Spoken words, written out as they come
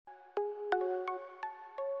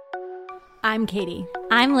I'm Katie.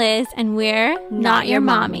 I'm Liz, and we're Not Your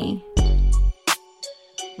Mommy.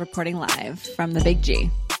 Reporting live from the Big G.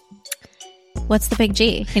 What's the Big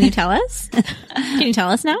G? Can you tell us? Can you tell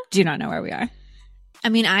us now? Do you not know where we are? I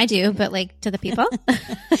mean, I do, but like to the people.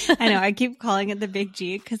 I know. I keep calling it the Big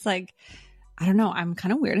G because, like, I don't know. I'm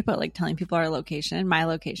kind of weird about like telling people our location, my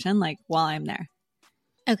location, like while I'm there.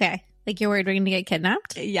 Okay. Like you're worried we're going to get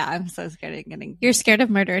kidnapped? Yeah, I'm so scared of getting... You're scared of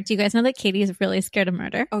murder. Do you guys know that Katie is really scared of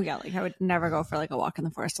murder? Oh, yeah. Like I would never go for like a walk in the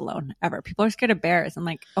forest alone, ever. People are scared of bears. I'm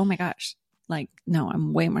like, oh my gosh. Like, no,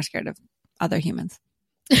 I'm way more scared of other humans.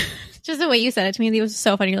 Just the way you said it to me, it was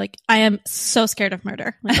so funny. You're like, I am so scared of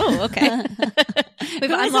murder. I'm like, oh, okay. We've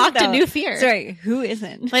unlocked a new fear. Sorry, who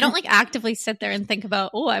isn't? I don't like actively sit there and think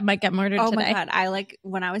about, oh, I might get murdered today. Oh my God. I like,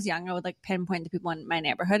 when I was young, I would like pinpoint the people in my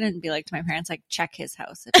neighborhood and be like to my parents, like, check his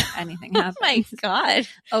house if anything happens. Oh my God.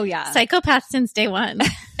 Oh yeah. Psychopath since day one.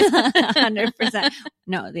 100%.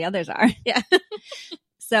 No, the others are. Yeah.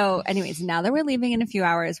 So anyways, now that we're leaving in a few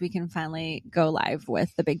hours, we can finally go live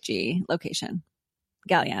with the Big G location.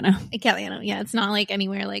 Galliano. Yeah. It's not like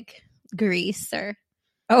anywhere like Greece or...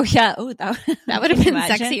 Oh yeah. Oh, that would have been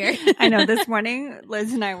sexier. I know. This morning,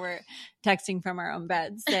 Liz and I were texting from our own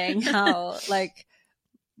beds saying how like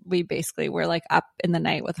we basically were like up in the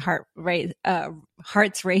night with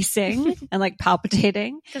hearts racing and like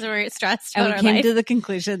palpitating because we're stressed. And we came to the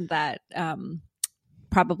conclusion that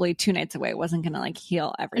probably 2 nights away wasn't going to like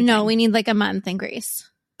heal everything. No, we need like a month in Greece.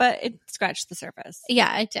 But it scratched the surface.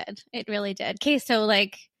 Yeah, it did. It really did. Okay, so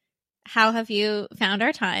like, how have you found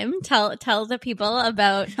our time? Tell the people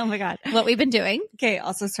about oh my God what we've been doing. Okay,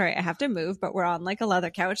 also sorry, I have to move, but we're on like a leather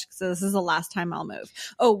couch, so this is the last time I'll move.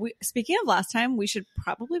 Oh, speaking of last time, we should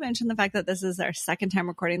probably mention the fact that this is our second time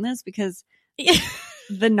recording this because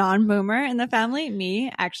the non-boomer in the family,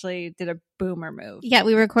 me, actually did a boomer move. Yeah,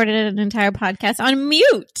 we recorded an entire podcast on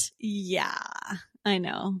mute. Yeah, I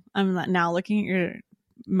know. I'm now looking at your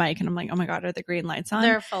mic and I'm like, oh my God, are the green lights on?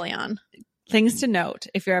 They're fully on. Things to note,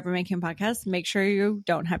 if you're ever making podcasts, make sure you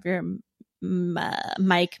don't have your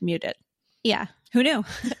mic muted. Yeah. Who knew?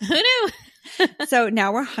 Who knew? So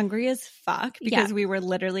now we're hungry as fuck because we were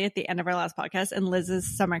literally at the end of our last podcast and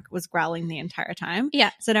Liz's stomach was growling the entire time.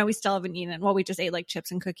 Yeah. So now we still haven't eaten. Well, we just ate like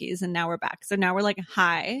chips and cookies and now we're back. So now we're like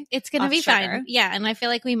high. It's going to be sugar. fine. Yeah. And I feel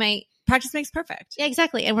like we might. Practice makes perfect. Yeah,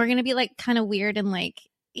 exactly. And we're going to be like kind of weird and like,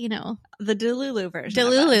 you know, the Delulu version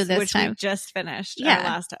Delulu of us, this which time. we just finished our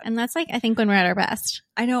last time. And that's like, I think when we're at our best.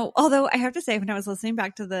 I know. Although I have to say, when I was listening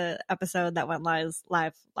back to the episode that went live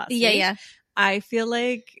last week, yeah. I feel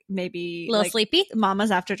like maybe a little like, sleepy. Mamas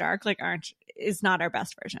After Dark is not our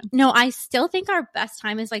best version. No, I still think our best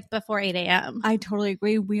time is like before 8 a.m. I totally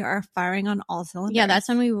agree. We are firing on all cylinders. Yeah, that's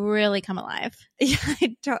when we really come alive. Yeah,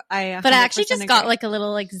 but I actually just got like a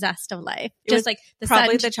little like zest of life. Just like the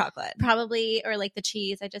probably sun, the chocolate. Probably, or like the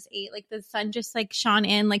cheese. I just ate like the sun just like shone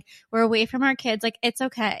in. Like we're away from our kids. Like it's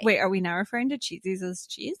okay. Wait, are we now referring to cheesies as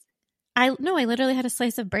cheese? I literally had a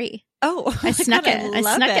slice of brie. Oh, I snuck it. I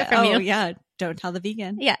snuck it from you. Oh yeah. Don't tell the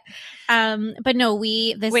vegan. Yeah. But no,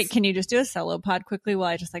 wait, can you just do a solo pod quickly while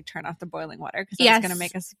I just like turn off the boiling water? Because I was going to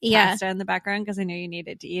make us pasta in the background because I knew you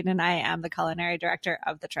needed to eat. And I am the culinary director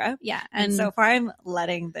of the trip. Yeah. And so far I'm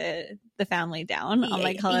letting the family down on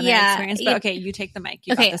my culinary experience. But okay, you take the mic.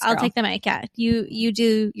 You got this, girl. I'll take the mic. Yeah. You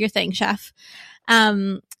do your thing, chef.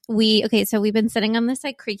 So we've been sitting on this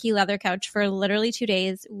like creaky leather couch for literally 2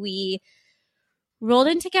 days. We rolled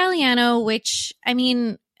into Galliano, which I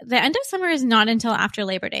mean, the end of summer is not until after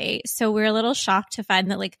Labor Day. So we're a little shocked to find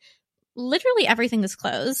that like literally everything was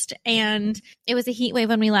closed and it was a heat wave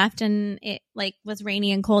when we left and it like was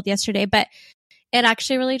rainy and cold yesterday, but it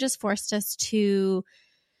actually really just forced us to,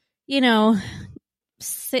 you know,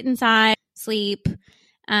 sit inside, sleep.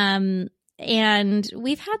 And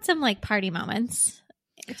we've had some like party moments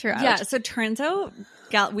throughout. Yeah. So it turns out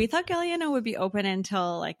we thought Galliano would be open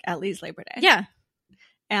until like at least Labor Day. Yeah.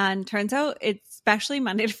 And turns out it's especially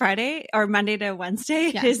Monday to Friday or Monday to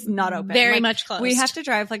Wednesday it is not open. Very much closed. We have to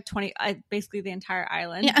drive like 20, basically the entire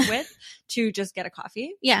island width to just get a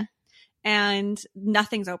coffee. Yeah. And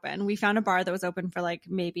nothing's open. We found a bar that was open for like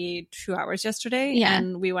maybe 2 hours yesterday. Yeah.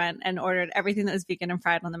 And we went and ordered everything that was vegan and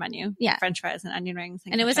fried on the menu. Yeah. French fries and onion rings.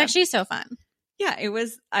 And it was actually so fun. Yeah. It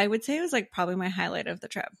was, I would say it was like probably my highlight of the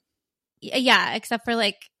trip. Yeah. Except for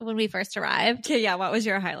like when we first arrived. Okay. Yeah. What was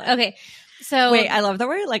your highlight? Okay. So wait, I love that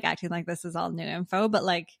we're like acting like this is all new info, but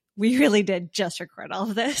like we really did just record all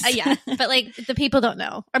of this. Yeah. But like the people don't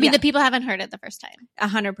know. I mean, the people haven't heard it the first time.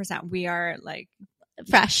 100%. We are like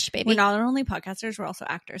fresh, baby. We're not only podcasters, we're also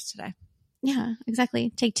actors today. Yeah,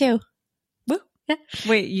 exactly. Take 2. Woo.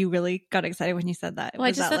 Wait, you really got excited when you said that? Well, I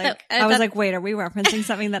Was just that thought like, that- I was like, wait, are we referencing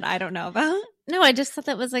something that I don't know about? No, I just thought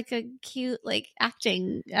that was like a cute like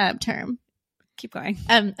acting term. Keep going.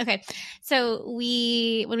 Okay. So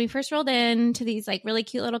when we first rolled into these like really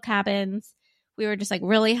cute little cabins, we were just like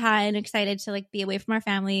really high and excited to like be away from our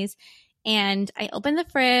families. And I open the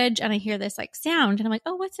fridge and I hear this like sound and I'm like,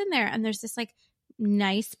 oh, what's in there? And there's this like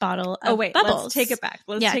nice bottle of bubbles. Let's take it back.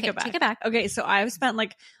 Take it back. Okay, so I've spent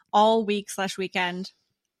like all week/weekend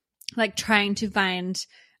like trying to find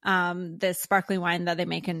this sparkling wine that they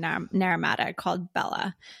make in Naramata called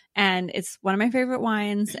Bella, and it's one of my favorite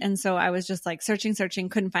wines. And so I was just like searching,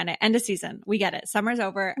 couldn't find it. End of season, we get it. Summer's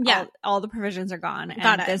over. Yeah, all the provisions are gone,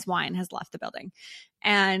 and this wine has left the building.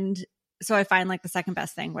 And so I find like the second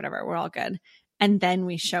best thing, whatever. We're all good, and then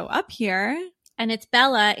we show up here. And it's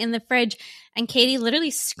Bella in the fridge. And Katie literally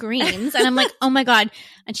screams. And I'm like, oh my God.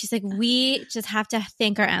 And she's like, we just have to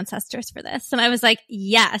thank our ancestors for this. And I was like,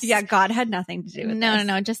 yes. Yeah, God had nothing to do with this.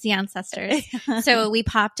 No, just the ancestors. So we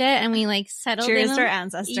popped it and we like settled in. Cheers to our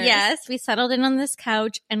ancestors. Yes, we settled in on this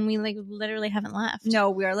couch and we like literally haven't left. No,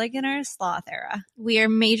 we're like in our sloth era. We are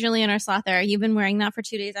majorly in our sloth era. You've been wearing that for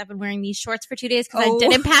 2 days. I've been wearing these shorts for 2 days because I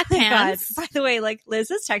didn't pack pants. God. By the way, like Liz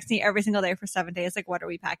is texting me every single day for 7 days. Like, what are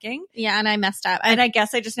we packing? Yeah, and I messed up. And I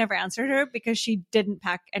guess I just never answered her because she didn't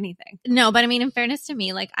pack anything. No, but I mean, in fairness to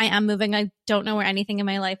me, like I am moving. I don't know where anything in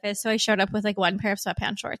my life is. So I showed up with like one pair of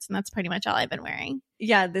sweatpants shorts and that's pretty much all I've been wearing.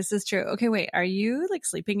 Yeah, this is true. Okay, wait. Are you like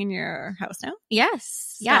sleeping in your house now?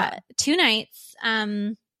 Yes. Yeah. 2 nights.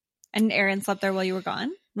 And Aaron slept there while you were gone?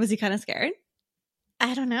 Was he kind of scared?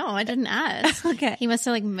 I don't know. I didn't ask. Okay. He must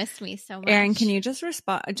have like missed me so much. Aaron, can you just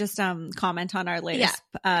comment on our latest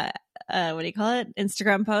what do you call it?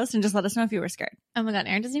 Instagram post, and just let us know if you were scared. Oh my God.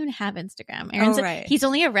 Aaron doesn't even have Instagram. Aaron's right. He's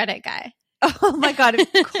only a Reddit guy. Oh my God.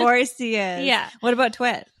 Of course he is. Yeah. What about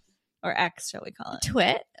Twit? Or X, shall we call it?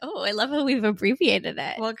 Twit? Oh, I love how we've abbreviated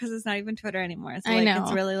it. Well, because it's not even Twitter anymore. So I like, know.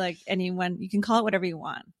 It's really like anyone, you can call it whatever you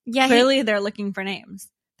want. Yeah. Clearly they're looking for names.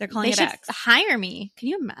 They're calling they it should X. hire me. Can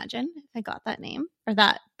you imagine if I got that name or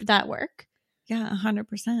that work? Yeah,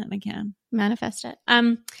 100% I can. Manifest it.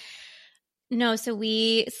 No, so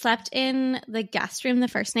we slept in the guest room the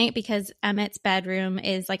first night because Emmett's bedroom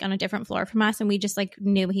is like on a different floor from us. And we just like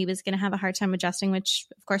knew he was going to have a hard time adjusting, which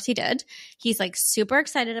of course he did. He's like super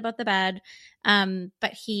excited about the bed.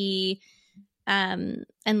 But he, and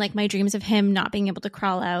like my dreams of him not being able to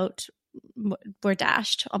crawl out were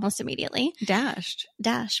dashed almost immediately. Dashed?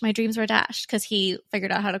 My dreams were dashed because he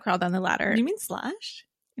figured out how to crawl down the ladder. You mean slashed?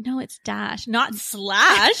 No, it's dash, not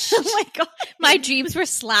slash. Oh my God. My dreams were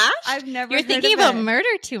slashed? I've never You're heard thinking of about it. murder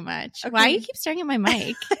too much. Okay. Why do you keep staring at my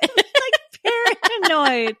mic?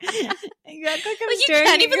 Paranoid. You act like I'm Like you staring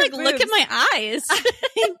can't at even your like look at boobs. my eyes.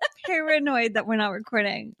 I'm paranoid that we're not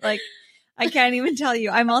recording. Like, I can't even tell you.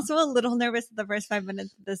 I'm also a little nervous that the first 5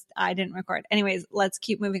 minutes of this I didn't record. Anyways, let's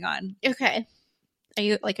keep moving on. Okay. Are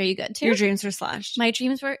you good too? Your dreams were slashed. My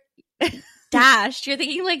dreams were dashed. You're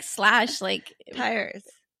thinking like slash, like Tires.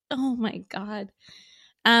 oh my God.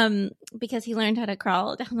 Because he learned how to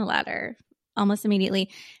crawl down the ladder almost immediately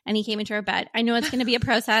and he came into our bed. I know it's going to be a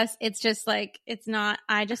process. It's just like, it's not,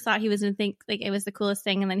 I just thought he was going to think like it was the coolest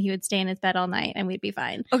thing and then he would stay in his bed all night and we'd be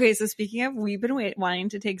fine. Okay, so speaking of, we've been wanting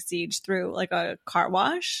to take Siege through like a car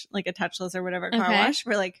wash, like a touchless or whatever car wash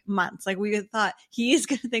for like months. Like we thought he's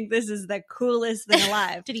going to think this is the coolest thing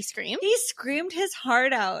alive. Did he scream? He screamed his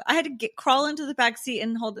heart out. I had to crawl into the back seat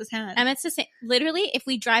and hold his hand. Emmett's the same. Literally, if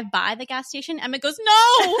we drive by the gas station, Emmett goes,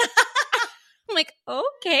 no! I'm like,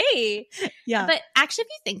 okay. Yeah. But actually, if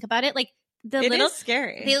you think about it, like it is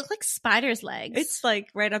scary. They look like spiders' legs. It's like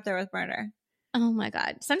right up there with murder. Oh my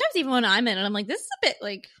God. Sometimes even when I'm in it, I'm like, this is a bit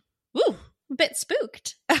like, ooh, a bit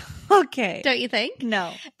spooked. Okay. Don't you think?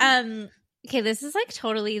 No. Okay, this is like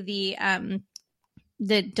totally the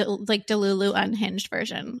Delulu unhinged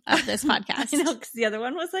version of this podcast. I know, because the other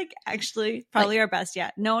one was like actually probably our best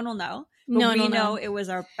yet. No one will know. But No one we will know know. it was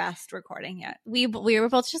our best recording yet. We were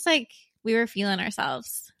both just like, we were feeling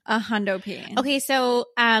ourselves. 100p. Okay, so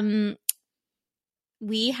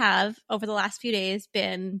we have over the last few days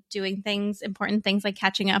been doing important things like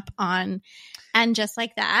catching up on And Just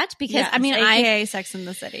Like That, because Yes, I mean, AKA Sex in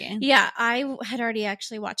the City. Yeah, I had already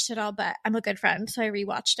actually watched it all, but I'm a good friend, so I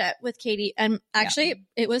rewatched it with Katie. And actually,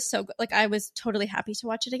 it was so good. Like, I was totally happy to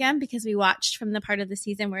watch it again because we watched from the part of the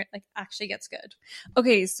season where it like actually gets good.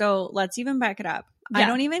 Okay, so let's even back it up. Yeah. I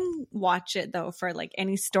don't even watch it though for like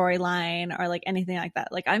any storyline or like anything like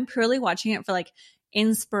that. Like I'm purely watching it for like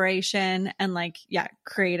inspiration and like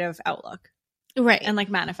creative outlook Right. and like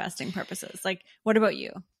manifesting purposes. Like, what about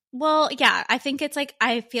you? Well, yeah, I think it's like,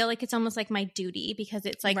 I feel like it's almost like my duty because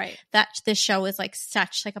it's like Right. that this show is like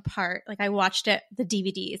such like a part. Like I watched it, the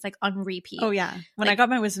DVDs like on repeat. Oh yeah. When Like- I got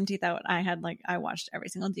my wisdom teeth out, I watched every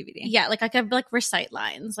single DVD. Yeah, like I could like recite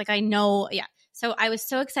lines. Like I know, yeah. So I was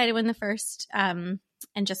so excited when the first and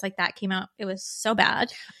just like that came out. It was so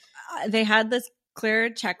bad. They had this clear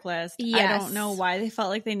checklist. I Yes. don't know why they felt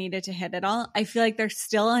like they needed to hit it all. I feel like they're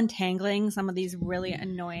still untangling some of these really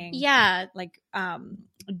annoying, Yeah. like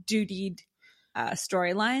dutied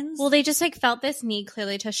storylines. Well, they just like felt this need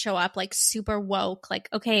clearly to show up like super woke, like,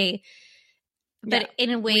 okay. But Yeah, in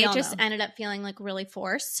a way, we it all just know. ended up feeling like really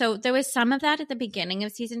forced. So there was some of that at the beginning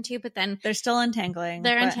of season 2, but then They're still untangling.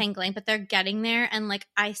 they're but- untangling, but they're getting there. And like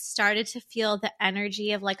I started to feel the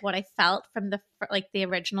energy of like what I felt from the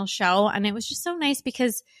original show. And it was just so nice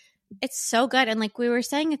because it's so good. And like we were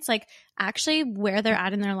saying, it's like actually where they're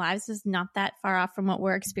at in their lives is not that far off from what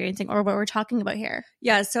we're experiencing or what we're talking about here.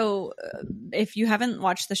 Yeah. So if you haven't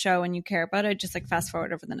watched the show and you care about it, just like fast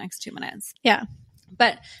forward over the next 2 minutes. Yeah.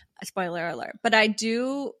 But spoiler alert. But I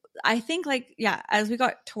think like, yeah, as we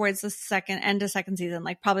got towards the end of second season,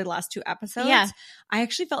 like probably the last 2 episodes, Yeah. I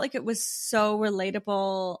actually felt like it was so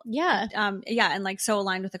relatable. Yeah. Yeah. And like so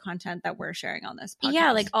aligned with the content that we're sharing on this podcast.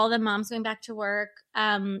 Yeah. Like all the moms going back to work.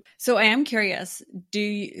 So I am curious,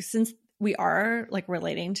 since we are like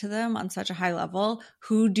relating to them on such a high level,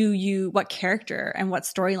 what character and what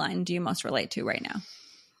storyline do you most relate to right now?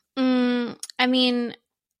 I mean,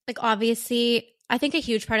 like obviously, I think a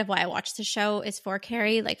huge part of why I watch the show is for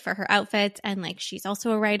Carrie, like for her outfits, and like she's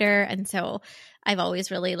also a writer, and so I've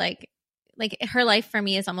always really like her life for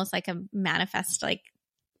me is almost like a manifest like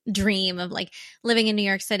dream of like living in New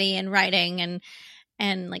York City and writing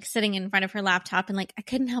and like sitting in front of her laptop and like I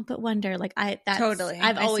couldn't help but wonder Totally.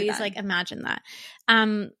 I've I see always that. like imagined that.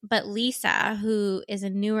 But Lisa, who is a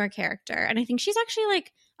newer character, and I think she's actually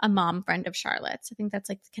like a mom friend of Charlotte's. I think that's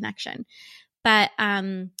like the connection. But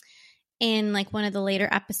in like one of the later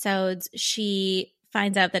episodes, she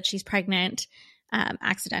finds out that she's pregnant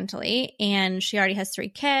accidentally, and she already has 3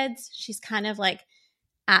 kids. She's kind of like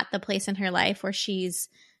at the place in her life where she's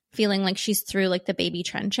feeling like she's through like the baby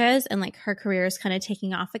trenches and like her career is kind of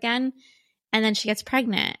taking off again. And then she gets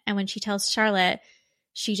pregnant. And when she tells Charlotte,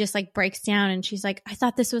 she just like breaks down and she's like, I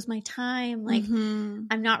thought this was my time. Like,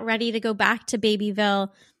 I'm not ready to go back to Babyville.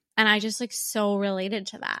 And I just like so related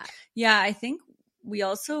to that. Yeah, I think we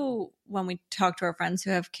also, when we talk to our friends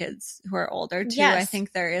who have kids who are older too, Yes. I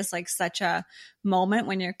think there is like such a moment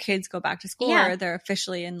when your kids go back to school Yeah. or they're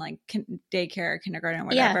officially in like daycare, kindergarten, or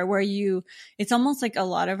whatever, where it's almost like a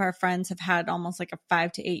lot of our friends have had almost like a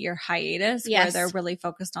 5 to 8 year hiatus where Yes. they're really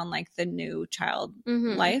focused on like the new child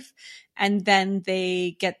Mhm. life. And then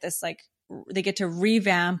they get this like, they get to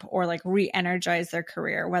revamp or like re-energize their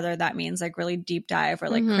career, whether that means like really deep dive or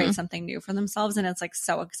like Mhm. create something new for themselves. And it's like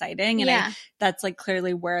so exciting. And that's like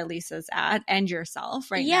clearly where Lisa's at and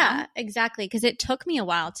yourself right now. Yeah, exactly. Because it took me a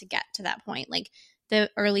while to get to that point. Like the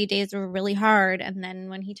early days were really hard. And then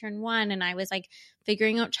when he turned 1 and I was like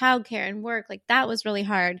figuring out childcare and work, like that was really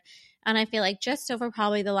hard. And I feel like just over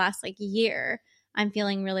probably the last like year, I'm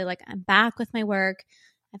feeling really like I'm back with my work.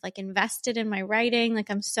 I've like invested in my writing. Like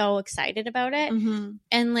I'm so excited about it. Mhm.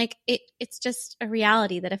 And like it's just a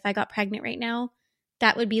reality that if I got pregnant right now,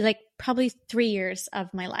 that would be like probably 3 years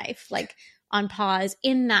of my life, like on pause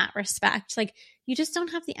in that respect. Like you just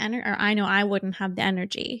don't have the energy, or I know I wouldn't have the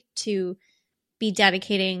energy to be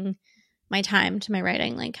dedicating my time to my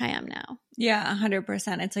writing like I am now. Yeah,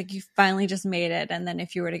 100%. It's like you finally just made it. And then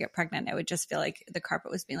if you were to get pregnant, it would just feel like the carpet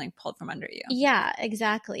was being like pulled from under you. Yeah,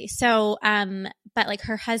 exactly. So, but like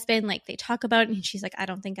her husband, like they talk about it and she's like, I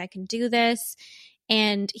don't think I can do this.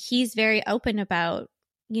 And he's very open about,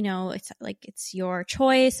 you know, it's like, it's your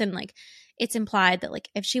choice. And like, it's implied that like,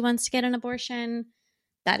 if she wants to get an abortion,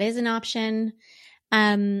 that is an option.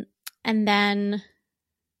 And then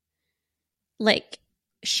like,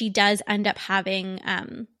 she does end up having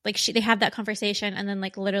they have that conversation and then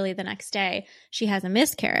like literally the next day she has a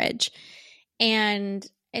miscarriage. And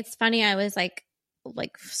it's funny, I was like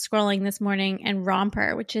scrolling this morning and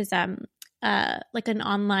Romper, which is like an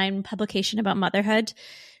online publication about motherhood,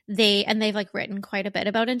 they've like written quite a bit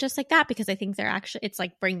about it just like that because I think it's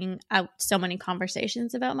like bringing out so many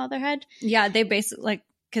conversations about motherhood. Yeah, they basically like,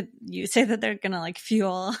 could you say that they're gonna like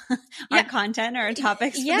fuel our content or our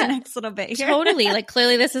topics for the next little bit here? Totally. Like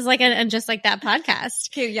clearly this is like and just like that podcast.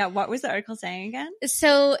 Okay, yeah. What was the article saying again?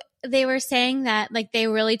 So they were saying that like they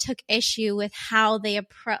really took issue with how they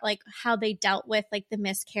how they dealt with like the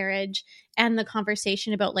miscarriage and the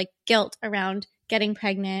conversation about like guilt around getting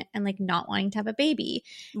pregnant and like not wanting to have a baby.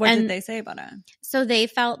 What did they say about it? So they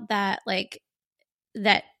felt that like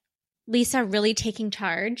that Lisa really taking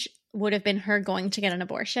charge would have been her going to get an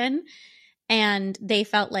abortion. And they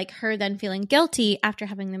felt like her then feeling guilty after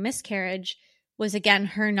having the miscarriage was, again,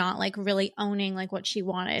 her not like really owning like what she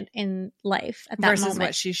wanted in life at that versus moment.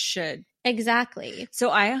 what she should. Exactly.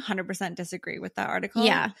 So I 100% disagree with that article.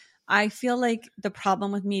 Yeah. I feel like the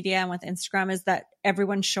problem with media and with Instagram is that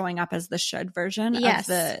everyone's showing up as the should version Yes. of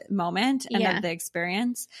the moment and Yeah. of the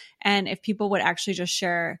experience. And if people would actually just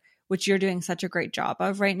share, which you're doing such a great job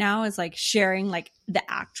of right now, is like sharing like the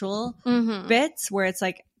actual Mhm. bits where it's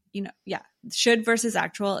like, you know, yeah, should versus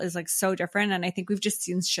actual is like so different. And I think we've just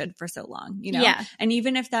seen should for so long, you know? Yeah. And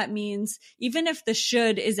even if that means, even if the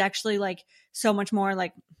should is actually like so much more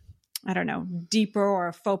like, I don't know, deeper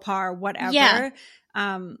or faux pas or whatever. Yeah.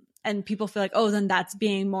 And people feel like, oh, then that's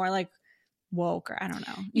being more like woke or I don't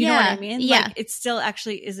know. You know what I mean? Yeah. Like it still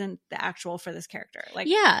actually isn't the actual for this character. Like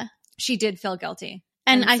Yeah. she did feel guilty.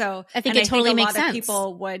 And I think and it totally a makes lot sense. of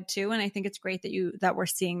people would too. And I think it's great that we're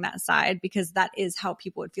seeing that side because that is how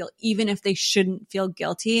people would feel, even if they shouldn't feel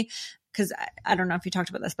guilty. Because I don't know if you talked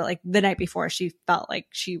about this, but like the night before, she felt like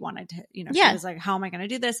she wanted to, you know, Yeah. she was like, how am I going to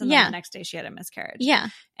do this? And then Yeah. the next day she had a miscarriage. Yeah.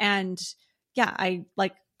 And yeah, I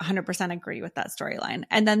like 100% agree with that storyline.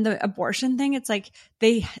 And then the abortion thing, it's like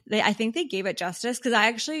they I think they gave it justice because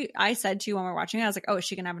I said to you when we were watching it, I was like, oh, is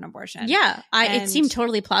she gonna have an abortion? Yeah. It And seemed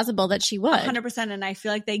totally plausible that she would. 100%. And I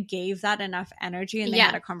feel like they gave that enough energy and they Yeah.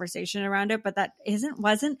 had a conversation around it, but that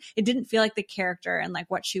it didn't feel like the character and like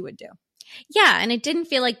what she would do. Yeah. And it didn't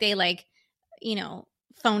feel like they like, you know,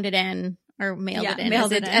 phoned it in or mailed Yeah, it in,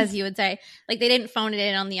 mailed it in. as you would say. Like they didn't phone it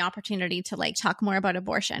in on the opportunity to like talk more about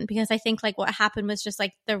abortion because I think like what happened was just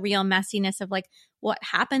like the real messiness of like what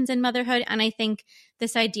happens in motherhood. And I think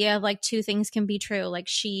this idea of like two things can be true. Like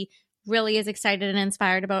she really is excited and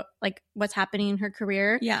inspired about like what's happening in her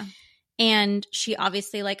career. Yeah. And she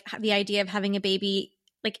obviously like the idea of having a baby,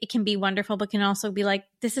 like it can be wonderful, but can also be like,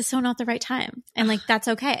 this is so not the right time. And like, that's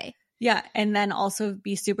okay. Yeah. And then also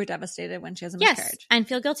be super devastated when she has a Yes. miscarriage. And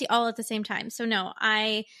feel guilty all at the same time. So no,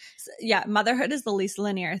 Yeah. Motherhood is the least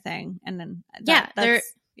linear thing. And then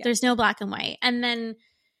there's no black and white. And then,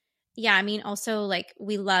 yeah, I mean, also like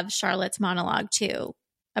we love Charlotte's monologue too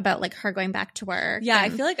about like her going back to work. Yeah, I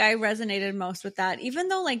feel like I resonated most with that, even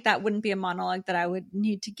though like that wouldn't be a monologue that I would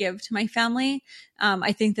need to give to my family.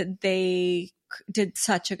 I think that they did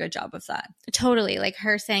such a good job of that. Totally. Like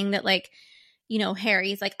her saying that like, you know,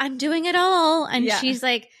 Harry's like, I'm doing it all. And Yeah. she's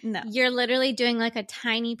like, No. you're literally doing like a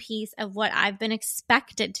tiny piece of what I've been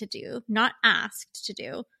expected to do, not asked to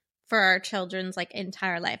do for our children's like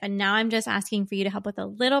entire life. And now I'm just asking for you to help with a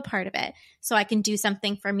little part of it so I can do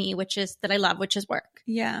something for me, which is that I love, which is work.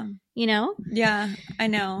 Yeah. You know? Yeah, I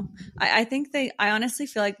know. I think I honestly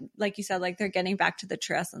feel like you said, like they're getting back to the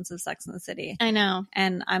true essence of Sex and the City. I know.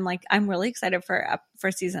 And I'm really excited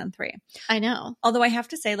for season 3. I know. Although I have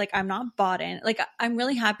to say, like, I'm not bought in. Like, I'm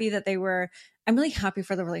really happy I'm really happy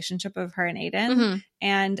for the relationship of her and Aiden. Mm-hmm.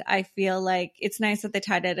 And I feel like it's nice that they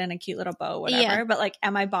tied it in a cute little bow, whatever. Yeah. But like,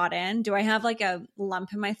 am I bought in? Do I have like a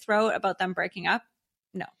lump in my throat about them breaking up?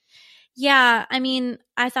 No. Yeah. I mean,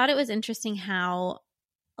 I thought it was interesting how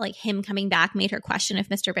like him coming back made her question if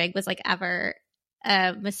Mr. Big was like ever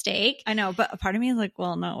a mistake. I know, but a part of me is like,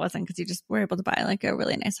 well, no, it wasn't because you just were able to buy like a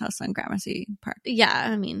really nice house on Gramercy Park. Yeah.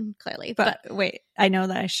 I mean, clearly. But wait, I know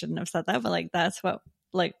that I shouldn't have said that, but like, that's what,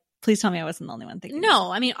 like, please tell me I wasn't the only one thinking.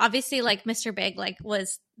 No, I mean, obviously, like Mr. Big, like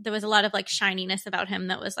there was a lot of like shininess about him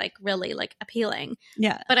that was like really like appealing.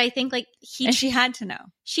 Yeah. But I think like and she had to know.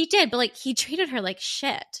 She did, but like he treated her like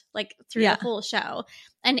shit, like through the whole show.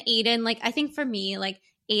 And Aiden, like, I think for me, like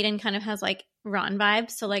Aiden kind of has like Ron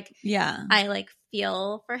vibes. So like, yeah, I like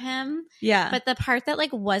feel for him. Yeah. But the part that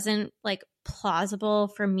like wasn't like plausible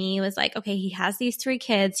for me was like, okay, he has these 3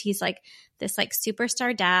 kids. He's like this like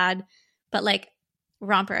superstar dad, but like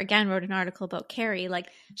Romper again wrote an article about Carrie. Like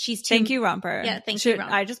she's too. Thank you, Romper. Yeah, thank you,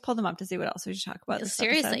 Romper. I just pulled them up to see what else we should talk about.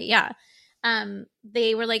 Seriously, yeah.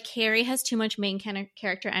 They were like, Carrie has too much main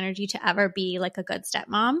character energy to ever be like a good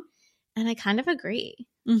stepmom, and I kind of agree.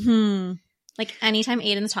 Mm-hmm. Like anytime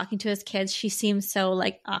Aiden's talking to his kids, she seems so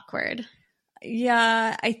like awkward.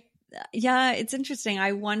 Yeah, it's interesting.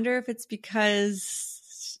 I wonder if it's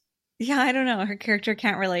because. Yeah, I don't know. Her character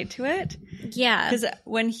can't relate to it. Yeah. Because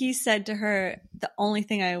when he said to her, the only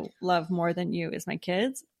thing I love more than you is my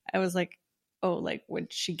kids, I was like, oh, like,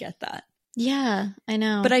 would she get that? Yeah, I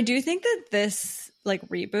know. But I do think that this, like,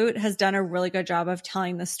 reboot has done a really good job of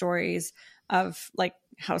telling the stories of, like,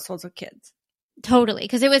 households with kids. Totally.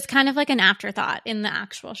 Because it was kind of like an afterthought in the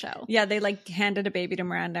actual show. Yeah, they like handed a baby to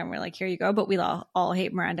Miranda and we're like, here you go. But we all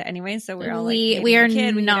hate Miranda anyway. So we're all like, we are the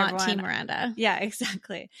kid, we hate not everyone. Team Miranda. Yeah,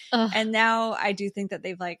 exactly. Ugh. And now I do think that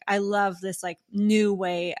they've like, I love this like new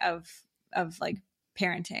way of like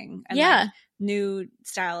parenting and Yeah. like, new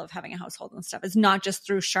style of having a household and stuff. It's not just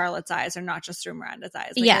through Charlotte's eyes or not just through Miranda's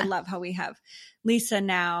eyes. Like, Yeah. I love how we have Lisa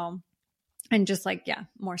now and just like, yeah,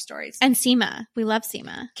 more stories. And Seema. We love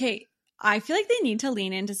Seema. Okay, I feel like they need to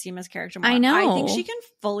lean into Seema's character more. I know. I think she can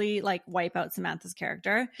fully like wipe out Samantha's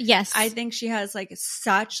character. Yes. I think she has like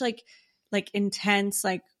such like intense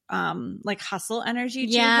like hustle energy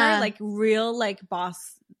to Yeah. her, like real like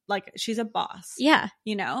boss, like she's a boss. Yeah.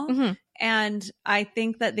 You know? Mhm. And I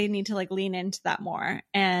think that they need to like lean into that more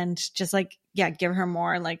and just like, yeah, give her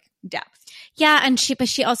more like depth. Yeah. And she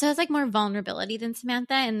also has like more vulnerability than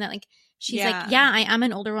Samantha. And that like, she's Yeah. like, yeah, I am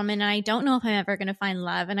an older woman and I don't know if I'm ever going to find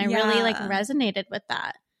love. And I really like Yeah. resonated with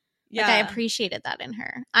that. Yeah. Like I appreciated that in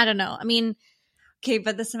her. I don't know. I mean, Okay,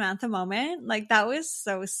 but the Samantha moment, like that was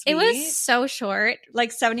so sweet. it was so short.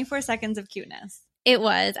 like 74 seconds of cuteness. It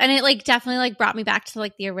was. And it like definitely like brought me back to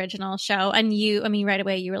like the original show. And right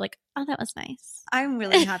away you were like, oh, that was nice. I'm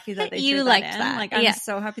really happy that they You threw liked that in. that. Like, I'm Yeah.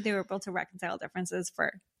 so happy they were able to reconcile differences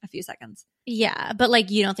for a few seconds. Yeah. But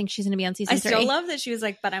like, you don't think she's going to be on season 3? I still love that she was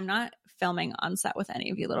like, but I'm not filming on set with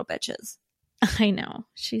any of you little bitches. I know.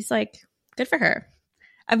 She's like, good for her.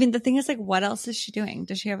 I mean, the thing is like, what else is she doing?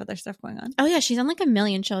 Does she have other stuff going on? Oh yeah. She's on like a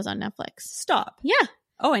million shows on Netflix. Stop. Yeah.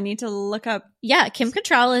 Oh, I need to look up. Yeah. Kim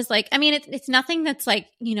Cattrall is like, I mean, it's nothing that's like,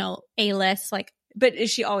 you know, A-list. Like, But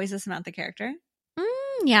is she always a Samantha character?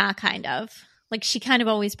 yeah, kind of. Like she kind of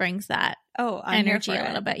always brings that Oh, I'm energy here for a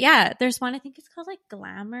little it. bit. Yeah. There's one, I think it's called like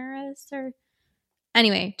Glamorous or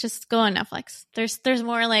anyway, just go on Netflix. There's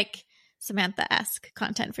more like Samantha-esque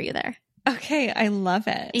content for you there. Okay, I love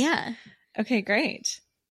it. Yeah. Okay, great.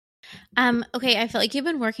 Okay, I feel like you've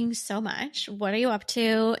been working so much. What are you up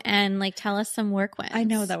to? And like tell us some work wins. I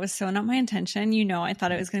know that was so not my intention. You know, I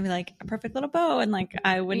thought it was going to be like a perfect little bow and like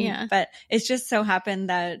I wouldn't, Yeah. but it's just so happened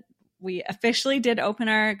that we officially did open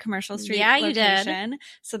our Commercial Street Yeah, you did. location.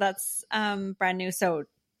 So that's brand new. So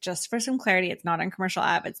just for some clarity, it's not on Commercial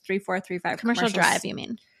Ave. It's 3435 Commercial Drive, you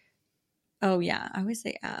mean? Oh, yeah. I always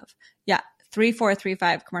say Ave. Yeah.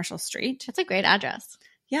 3435 Commercial Street. That's a great address.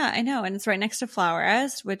 Yeah, I know. And it's right next to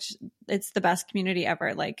Flowerist, which it's the best community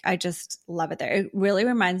ever. Like, I just love it there. It really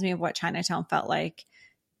reminds me of what Chinatown felt like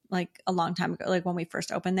a long time ago, like when we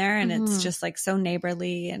first opened there. And it's Mhm. just like so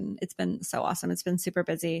neighborly and it's been so awesome. It's been super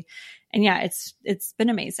busy. And yeah, it's been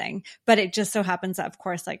amazing. But it just so happens that, of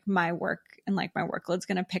course, like my work and like my workload's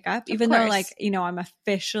going to pick up, even though course. like, you know, I'm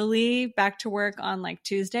officially back to work on like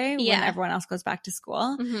Tuesday when Yeah. everyone else goes back to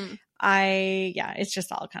school. Mm-hmm. It's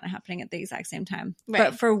just all kind of happening at the exact same time. Right.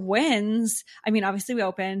 But for wins, I mean, obviously we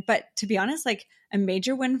opened, but to be honest, like a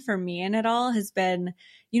major win for me in it all has been,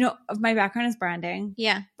 you know, my background is branding.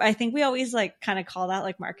 Yeah. I think we always like kind of call that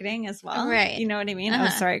like marketing as well. Right. You know what I mean? Uh-huh.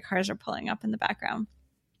 Oh, sorry. Cars are pulling up in the background.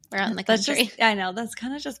 We're out in the That's country. just, I know. That's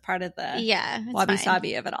kind of just part of the Yeah. It's wabi fine.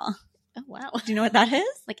 sabi of it all. Oh, wow. Do you know what that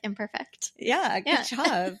is? Like imperfect. Yeah. Good Yeah.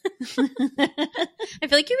 job. I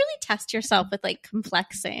feel like you really test yourself with like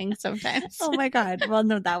complex sayings sometimes. Oh my God. Well,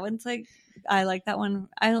 no, that one's like, I like that one.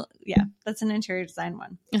 Yeah, that's an interior design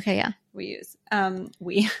one. Okay, yeah. We use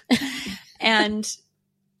and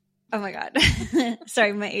oh my God.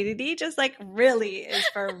 Sorry, my ADD just like really is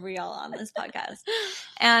for real on this podcast.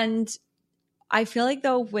 And I feel like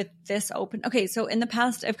though with this open, okay, so in the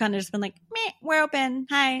past I've kind of just been like, meh, we're open.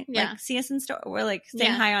 Hi. Yeah. Like see us in store. We're like saying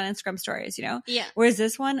Yeah. hi on Instagram stories, you know? Yeah. Whereas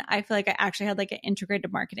this one, I feel like I actually had like an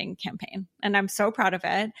integrated marketing campaign and I'm so proud of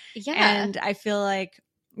it. Yeah. And I feel like,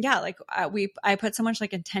 yeah, like I put so much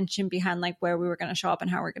like intention behind like where we were going to show up and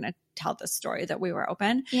how we're going to tell the story that we were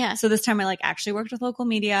open. yeah. So this time I like actually worked with local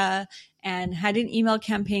media and had an email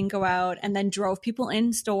campaign go out and then drove people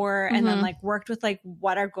in store and then Mhm. like worked with like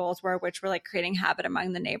what our goals were, which were like creating habit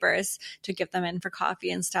among the neighbors to get them in for coffee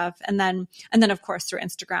and stuff. And then of course through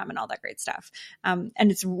Instagram and all that great stuff. And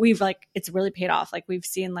it's really paid off. Like we've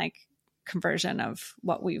seen like conversion of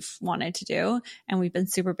what we've wanted to do and we've been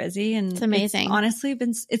super busy and It's amazing. honestly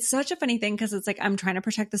it's such a funny thing because it's like I'm trying to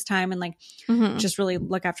protect this time and like Mhm. just really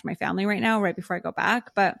look after my family right now right before I go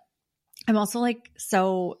back, but I'm also like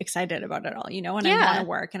so excited about it all, you know, and I Yeah. want to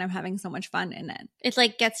work and I'm having so much fun in it. It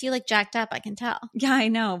like gets you like jacked up, I can tell. Yeah, I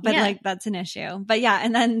know, but Yeah. like that's an issue. But yeah,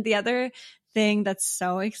 and then the other thing that's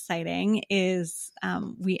so exciting is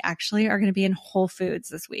we actually are going to be in Whole Foods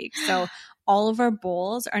this week. So all of our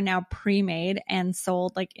bowls are now pre-made and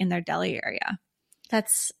sold like in their deli area.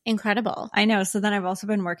 That's incredible. I know. So then I've also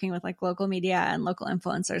been working with like local media and local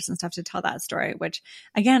influencers and stuff to tell that story, which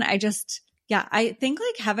again, I think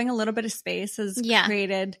like having a little bit of space has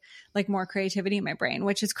created like more creativity in my brain,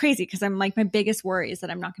 which is crazy because I'm like, my biggest worry is that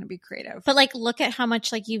I'm not going to be creative. But like, look at how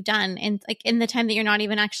much like you've done in the time that you're not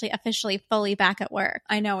even actually officially fully back at work.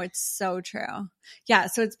 I know, it's so true. Yeah.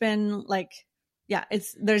 So it's been like,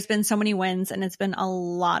 there's been so many wins and it's been a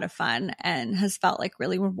lot of fun and has felt like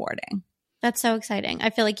really rewarding. That's so exciting. I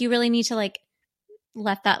feel like you really need to like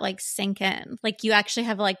let that like sink in. Like you actually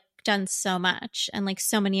have like done so much and like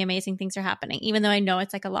so many amazing things are happening, even though I know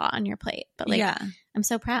it's like a lot on your plate. But like, I'm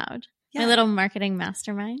so proud. Yeah. My little marketing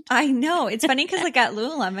mastermind. I know. It's funny because like at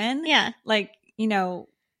Lululemon, like, you know,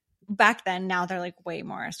 back then, now they're like way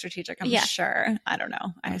more strategic, I'm sure. I don't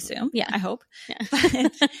know. I assume. Yeah. I hope. Yeah.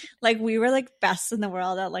 But like we were like best in the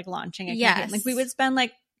world at like launching a campaign. Like we would spend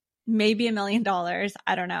like maybe $1 million.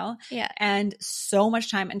 I don't know. Yeah. And so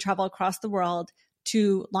much time and travel across the world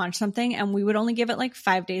to launch something. And we would only give it like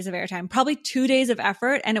 5 days of airtime, probably 2 days of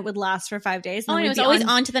effort. And it would last for 5 days. And it was always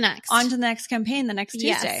on to the next campaign the next Tuesday.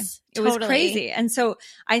 Yes, it was crazy. And so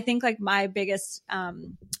I think like my biggest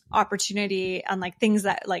opportunity and like things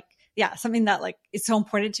that like, something that like is so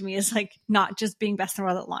important to me is like not just being best in the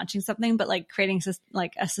world at launching something, but like creating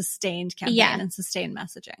like a sustained campaign and sustained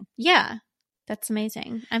messaging. Yeah. That's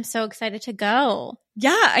amazing. I'm so excited to go.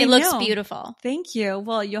 Yeah, it looks beautiful. Thank you.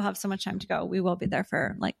 Well, you'll have so much time to go. We will be there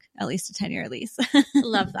for like at least a 10-year lease.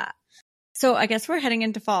 Love that. So I guess we're heading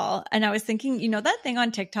into fall. And I was thinking, you know, that thing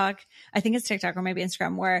on TikTok, I think it's TikTok or maybe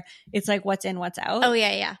Instagram, where it's like what's in, what's out. Oh,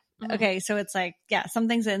 yeah, yeah. Mm-hmm. Okay. So it's like,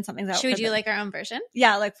 something's in, something's out. Should we do like our own version?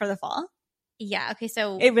 Yeah, like for the fall. Yeah. Okay.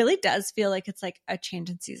 So it really does feel like it's like a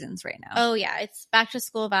change in seasons right now. Oh yeah. It's back to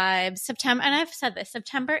school vibes. September. And I've said this,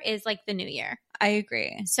 September is like the new year. I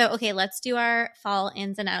agree. So, okay, let's do our fall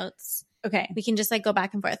ins and outs. Okay. We can just like go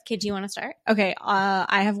back and forth. Kid, do you want to start? Okay.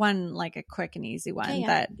 I have one, like a quick and easy one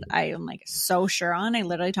that I am like so sure on. I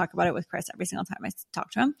literally talk about it with Chris every single time I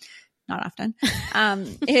talk to him. Not often.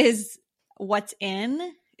 Is what's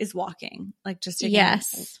in is walking, like just taking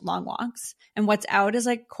long walks. And what's out is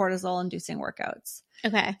like cortisol inducing workouts.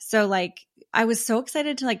 Okay. So like I was so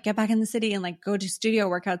excited to like get back in the city and like go to studio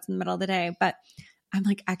workouts in the middle of the day. But I'm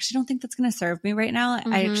like, I actually don't think that's going to serve me right now.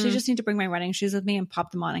 Mm-hmm. I actually just need to bring my running shoes with me and pop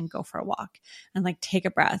them on and go for a walk and like take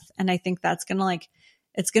a breath. And I think that's going to like,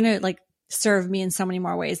 it's going to like serve me in so many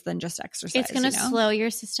more ways than just exercise. It's going to slow your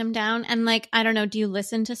system down. And like, I don't know, do you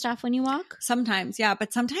listen to stuff when you walk? Sometimes. Yeah.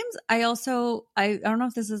 But sometimes I don't know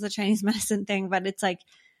if this is a Chinese medicine thing, but it's like,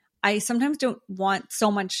 I sometimes don't want so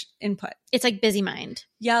much input. It's like busy mind.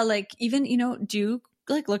 Yeah. Like even, you know, do you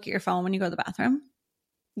like look at your phone when you go to the bathroom?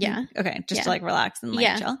 Yeah. Okay. Just to like relax and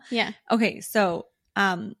like chill. Yeah. Okay. So,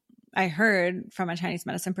 I heard from a Chinese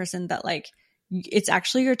medicine person that like, it's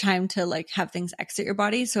actually your time to like have things exit your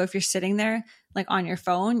body. So if you're sitting there like on your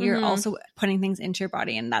phone, you're also putting things into your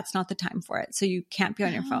body and that's not the time for it. So you can't be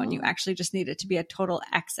on your phone. You actually just need it to be a total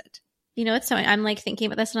exit. You know, it's so I'm like thinking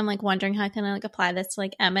about this and I'm like wondering how can I like apply this to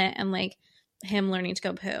like Emmett and like him learning to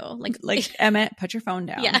go poo. Like Emmett, put your phone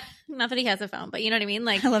down. Yeah. Not that he has a phone, but you know what I mean?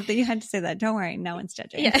 Like I love that you had to say that. Don't worry. No one's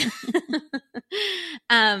judging. Yeah.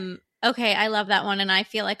 Okay. I love that one. And I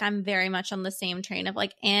feel like I'm very much on the same train of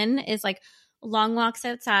like in is like long walks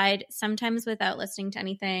outside, sometimes without listening to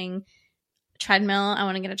anything. Treadmill. I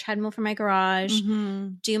want to get a treadmill for my garage,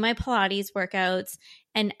 do my Pilates workouts,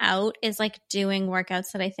 and out is like doing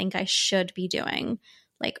workouts that I think I should be doing,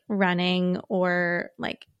 like running or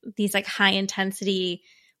like these like high intensity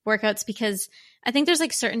workouts, because I think there's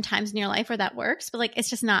like certain times in your life where that works, but like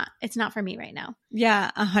it's not for me right now.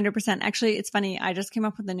 Yeah, 100%. Actually, it's funny. I just came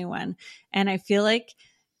up with a new one and I feel like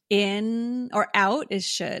in or out is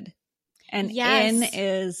should. And in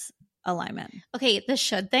is alignment. Okay, the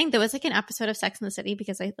should thing. There was like an episode of Sex and the City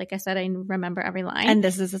because I said, I remember every line. And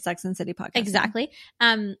this is a Sex and the City podcast. Exactly.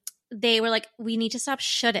 They were like, we need to stop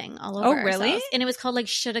shoulding all over ourselves. Really? And it was called like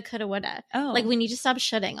shoulda, coulda, woulda. Oh. Like we need to stop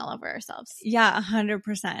shoulding all over ourselves. Yeah, 100%.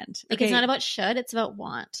 Like it's not about should, it's about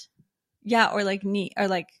want. Yeah, or like need, or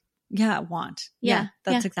like, want. Yeah,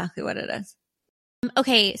 that's exactly what it is.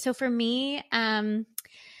 Okay, so for me,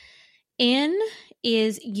 in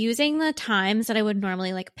is using the times that I would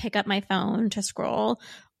normally like pick up my phone to scroll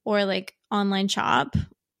or like online shop,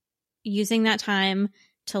 using that time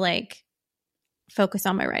to like focus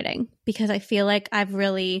on my writing, because I feel like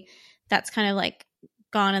that's kind of like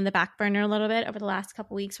gone in the back burner a little bit over the last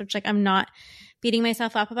couple weeks, which like I'm not beating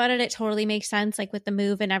myself up about it. It totally makes sense like with the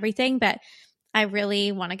move and everything, but I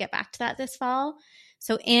really want to get back to that this fall.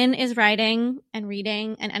 So in is writing and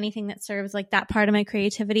reading and anything that serves like that part of my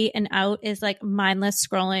creativity, and out is like mindless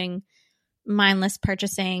scrolling mindless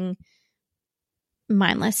purchasing,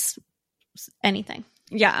 mindless anything.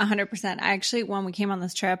 Yeah, 100%. I actually, when we came on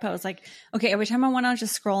this trip, I was like, okay, every time I want to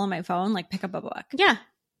just scroll on my phone, like pick up a book. Yeah.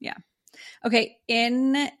 Yeah. Okay.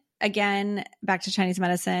 Again, back to Chinese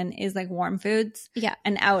medicine is like warm foods. Yeah.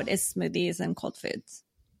 And out is smoothies and cold foods.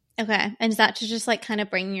 Okay. And is that to just like kind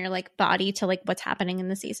of bring your like body to like what's happening in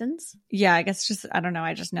the seasons? Yeah, I guess just, I don't know.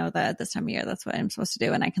 I just know that at this time of year, that's what I'm supposed to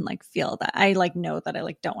do. And I can like feel that. I like know that I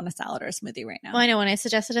like don't want a salad or a smoothie right now. Well, I know when I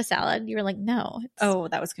suggested a salad, you were like, no. Oh,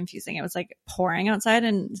 that was confusing. It was like pouring outside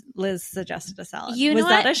and Liz suggested a salad. You was know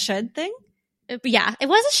that what? a should thing? Yeah, it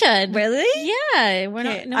was a should. Really? Yeah. We're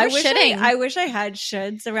not, no, I we're wish shitting. I wish I had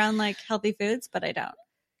shoulds around like healthy foods, but I don't.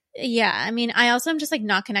 Yeah. I mean, I also am just like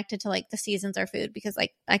not connected to like the seasons or food because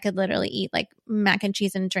like I could literally eat like mac and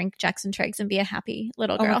cheese and drink Jackson Triggs and be a happy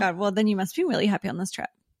little girl. Oh my God. Well, then you must be really happy on this trip.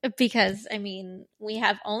 Because I mean, we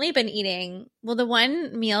have only been eating, well, the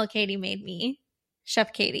one meal Katie made me,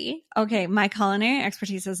 Chef Katie. Okay, my culinary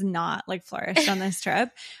expertise has not like flourished on this trip.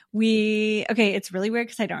 It's really weird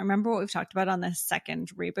because I don't remember what we've talked about on the second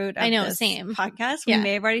reboot of I know, this same. podcast. We Yeah.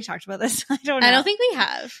 may have already talked about this. I don't know. I don't think we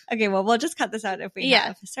have. Okay, well, we'll just cut this out if we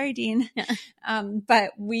have. Sorry, Dean. Yeah.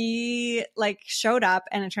 But we like showed up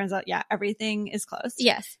and it turns out, yeah, everything is closed.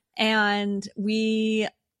 Yes. And we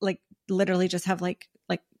like literally just have like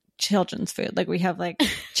children's food. Like we have like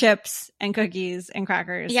chips and cookies and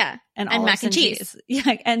crackers. Yeah. And And mac and cheese.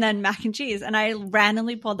 Yeah. And then mac and cheese. And I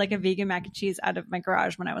randomly pulled like a vegan mac and cheese out of my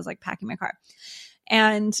garage when I was like packing my car.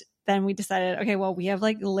 And then we decided, okay, well, we have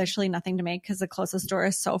like literally nothing to make because the closest store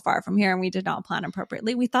is so far from here and we did not plan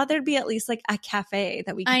appropriately. We thought there'd be at least like a cafe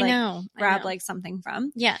that we could grab like something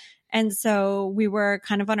from. Yeah. And so we were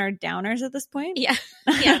kind of on our downers at this point. Yeah.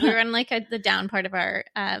 Yeah. We were in like the down part of our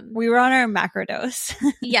we were on our macro dose.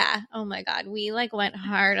 Yeah. Oh my God. We like went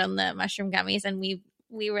hard on the mushroom gummies and we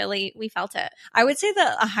felt it. I would say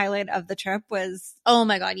that a highlight of the trip was, oh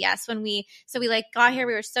my God, yes. When we like got here,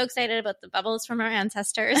 we were so excited about the bubbles from our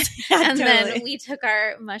ancestors. Yeah, and totally. then we took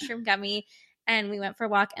our mushroom gummy and we went for a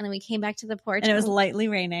walk and then we came back to the porch. And it was lightly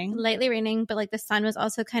raining, but like the sun was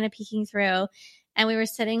also kind of peeking through. And we were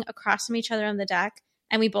sitting across from each other on the deck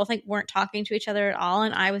and we both like weren't talking to each other at all.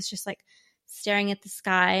 And I was just like staring at the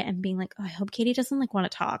sky and being like, oh, I hope Katie doesn't like want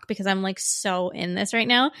to talk because I'm like so in this right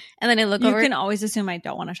now. And then I look over. You can always assume I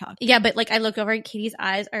don't want to talk. Yeah, but like I look over and Katie's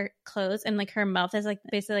eyes are closed and like her mouth is like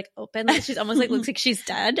basically like open. Like she's almost like looks like she's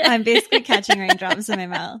dead. I'm basically catching raindrops in my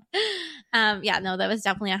mouth. Yeah, no, that was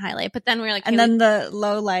definitely a highlight. But then we were like, and then the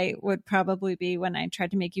low light would probably be when I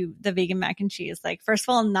tried to make you the vegan mac and cheese. Like, first of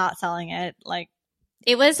all, not selling it. Like,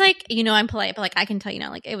 it was like, you know, I'm polite, but like I can tell you now,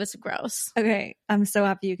 like it was gross. Okay, I'm so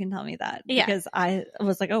happy you can tell me that. Yeah. Because I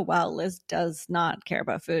was like, oh wow, Liz does not care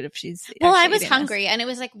about food if she's well, I actually was eating hungry this. and it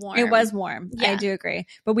was like warm. It was warm. Yeah. I do agree.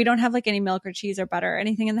 But we don't have like any milk or cheese or butter or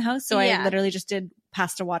anything in the house. So Yeah. I literally just did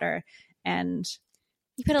pasta water and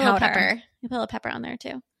You put a little powder. pepper. You put a little pepper on there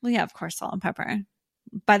too. well, yeah, of course, salt and pepper.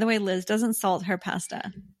 By the way, Liz doesn't salt her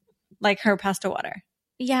pasta, like her pasta water.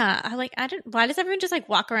 Yeah, why does everyone just like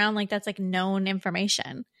walk around like that's like known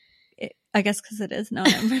information? I guess because it is known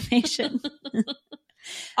information.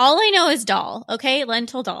 All I know is dal, okay?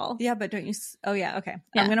 Lentil dal. Yeah, but don't you? Oh, yeah. Okay.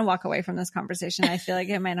 Yeah. I'm going to walk away from this conversation. I feel like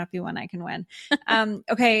it might not be one I can win.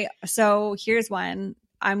 Okay. So here's one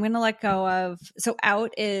I'm going to let go of. So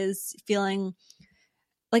out is feeling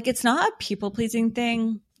like it's not a people pleasing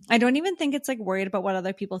thing. I don't even think it's like worried about what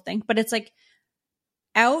other people think, but it's like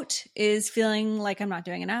out is feeling like I'm not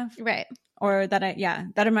doing enough Right. or that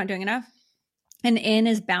I'm not doing enough. And in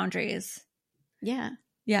is boundaries. Yeah.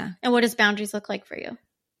 Yeah. And what does boundaries look like for you?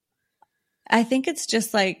 I think it's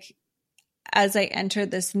just like as I enter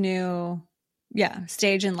this new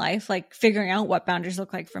stage in life, like figuring out what boundaries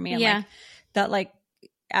look like for me and like that, like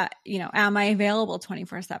am I available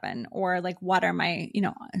 24/7 or like what are my,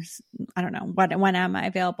 I don't know, when am I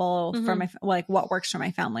available for my, like what works for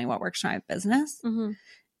my family, what works for my business. Mm-hmm.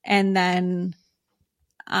 And then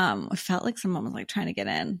it felt like someone was like trying to get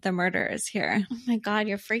in. The murder is here. Oh my God,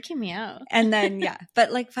 you're freaking me out. And then,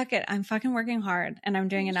 but like, fuck it. I'm fucking working hard and I'm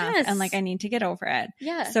doing enough Yes. and like, I need to get over it.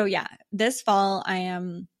 Yeah. So this fall I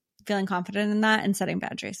am feeling confident in that and setting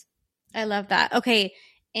boundaries. I love that. Okay.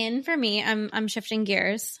 In for me, I'm shifting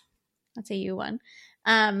gears. That's a you one.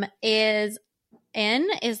 Is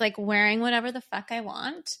like wearing whatever the fuck I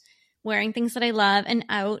want, wearing things that I love, and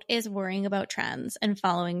out is worrying about trends and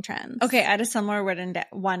following trends. Okay, I had a similar written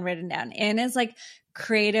down. In is like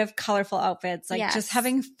creative, colorful outfits, like Yes. just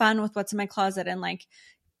having fun with what's in my closet and like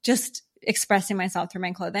just expressing myself through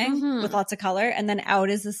my clothing with lots of color. And then out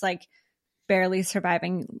is this like barely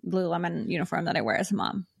surviving Lululemon uniform that I wear as a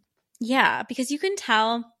mom. Yeah, because you can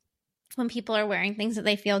tell when people are wearing things that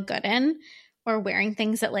they feel good in, or wearing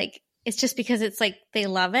things that like it's just because it's like they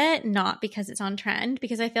love it, not because it's on trend.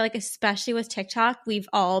 Because I feel like especially with TikTok, we've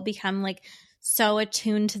all become like so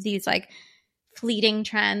attuned to these like fleeting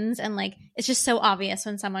trends, and like it's just so obvious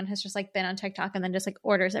when someone has just like been on TikTok and then just like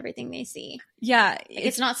orders everything they see. Yeah, like,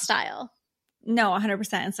 it's not style. No,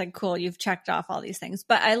 100%. It's like, cool, you've checked off all these things.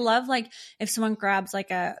 But I love like if someone grabs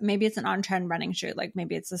like maybe it's an on-trend running shoe, like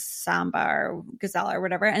maybe it's a Samba or Gazelle or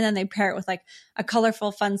whatever, and then they pair it with like a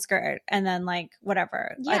colorful fun skirt and then like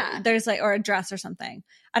whatever. Yeah. There's like, or a dress or something.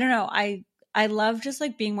 I don't know. I love just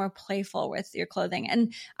like being more playful with your clothing.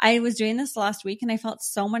 And I was doing this last week and I felt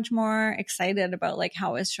so much more excited about like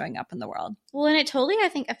how it was showing up in the world. Well, and it totally, I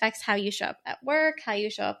think, affects how you show up at work, how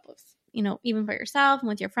you show up with, you know, even for yourself and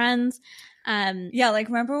with your friends. Yeah, like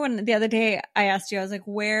remember when the other day I asked you, I was like,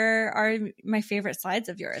 where are my favorite slides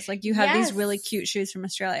of yours? Like you have these really cute shoes from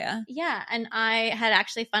Australia. Yeah. And I had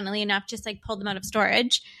actually, funnily enough, just like pulled them out of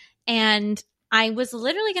storage, and I was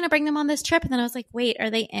literally going to bring them on this trip. And then I was like, wait, are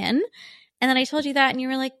they in? And then I told you that and you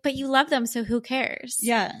were like, but you love them, so who cares?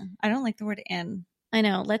 Yeah. I don't like the word in. I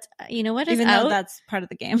know. Let's, you know what is even out? Though that's part of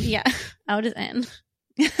the game. Yeah. Out is in.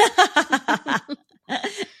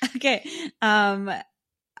 Okay. Do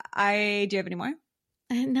you have any more?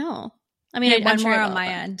 No. I mean, one more on my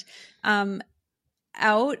end.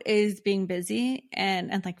 Out is being busy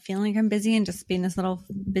and like feeling like I'm busy and just being this little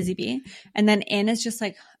busy bee. And then in is just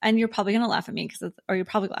like, and you're probably going to laugh at me or you're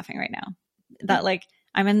probably laughing right now that like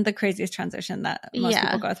I'm in the craziest transition that most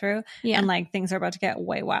people go through. Yeah. And like things are about to get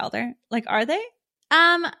way wilder. Like, are they?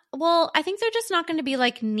 Well, I think they're just not going to be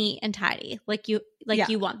like neat and tidy like you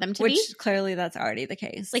want them to be. Which clearly that's already the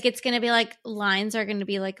case. Like it's going to be like lines are going to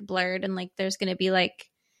be like blurred, and like there's going to be like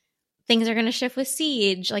things are going to shift with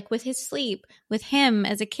Siege, like with his sleep, with him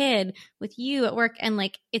as a kid, with you at work. And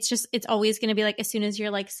like, it's always going to be like, as soon as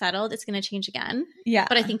you're like settled, it's going to change again. Yeah.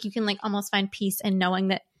 But I think you can like almost find peace in knowing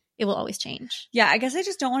that it will always change. Yeah. I guess I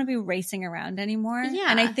just don't want to be racing around anymore. Yeah.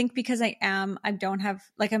 And I think because I'm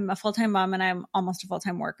a full-time mom and I'm almost a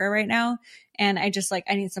full-time worker right now. And I just like,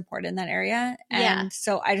 I need support in that area. And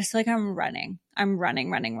so I just feel like I'm running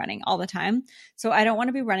all the time. So I don't want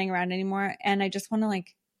to be running around anymore. And I just want to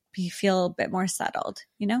like, feel a bit more settled,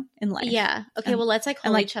 you know, in life. Yeah. Okay. Well, let's like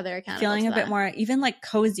hold each other accountable. Feeling a bit more, even like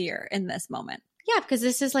cozier in this moment. Yeah, because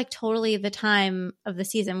this is like totally the time of the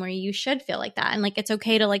season where you should feel like that. And like, it's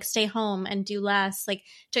okay to like stay home and do less. Like,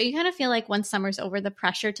 don't you kind of feel like once summer's over, the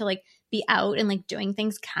pressure to like be out and like doing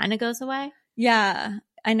things kind of goes away? Yeah,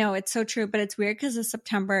 I know. It's so true. But it's weird because this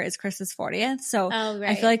September is Chris's 40th. So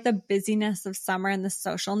I feel like the busyness of summer and the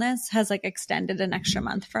socialness has like extended an extra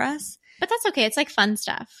month for us. But that's okay. It's like fun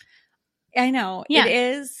stuff. I know. Yeah.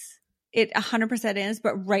 It is. It 100% is.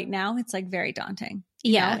 But right now it's like very daunting.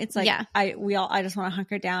 Yeah. It's like I just want to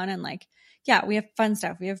hunker down and like, yeah, we have fun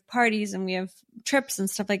stuff. We have parties and we have trips and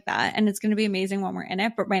stuff like that. And it's going to be amazing when we're in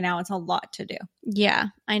it. But right now it's a lot to do. Yeah,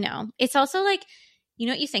 I know. It's also like, you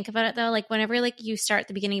know what you think about it though? Like whenever like you start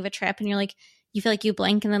the beginning of a trip and you're like, you feel like you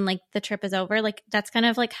blink and then like the trip is over. Like that's kind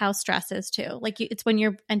of like how stress is too. Like it's when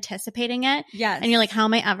you're anticipating it. Yes. And you're like, how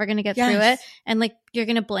am I ever going to get through it? And like you're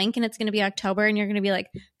going to blink and it's going to be October and you're going to be like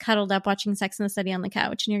cuddled up watching Sex and the City on the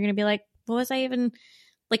couch. And you're going to be like, what was I even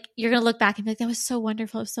like? You're going to look back and be like, that was so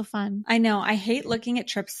wonderful. It was so fun. I know. I hate looking at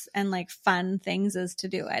trips and like fun things as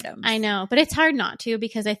to-do items. I know. But it's hard not to,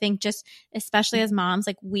 because I think just especially as moms,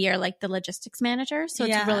 like we are like the logistics manager. So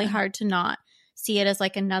it's really hard to not see it as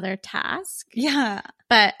like another task. Yeah.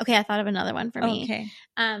 But okay, I thought of another one for me.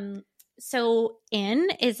 Okay. So in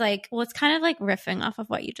is like, well, it's kind of like riffing off of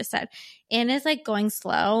what you just said. In is like going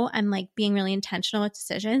slow and like being really intentional with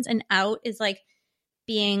decisions, and out is like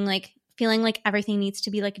being like feeling like everything needs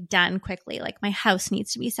to be like done quickly. Like my house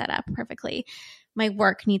needs to be set up perfectly. My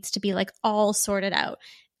work needs to be like all sorted out.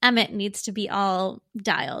 Emmett needs to be all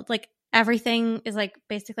dialed. Like everything is like,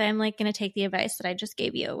 basically I'm like going to take the advice that I just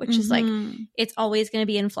gave you, which is like, it's always going to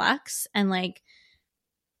be in flux, and like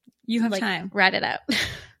you have like, time. Ride it out.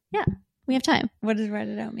 Yeah, we have time. What does ride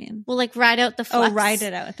it out mean? Well, like ride out the flux. Oh, ride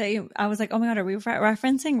it out. I was like, oh my God, are we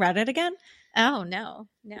referencing Reddit again? Oh, no.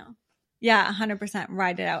 Yeah, 100%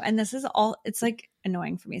 ride it out. And this is all, it's like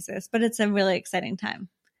annoying for me, sis, but it's a really exciting time.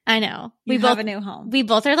 I know. We both have a new home. We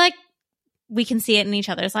both are like, we can see it in each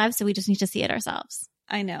other's lives, so we just need to see it ourselves.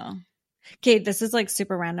 I know. Okay, this is like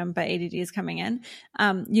super random, but ADD is coming in.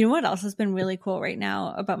 You know what else has been really cool right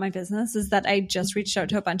now about my business is that I just reached out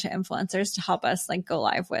to a bunch of influencers to help us like go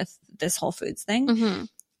live with this Whole Foods thing. Mm-hmm.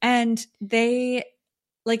 And they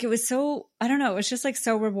like, it was so, I don't know, it was just like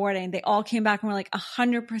so rewarding. They all came back and were like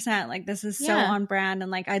 100%, like, this is so on brand.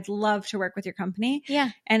 And like, I'd love to work with your company.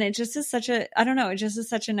 Yeah. And it just is such a, I don't know, it just is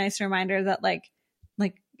such a nice reminder that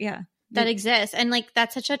yeah. That exists. And like,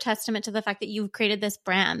 that's such a testament to the fact that you've created this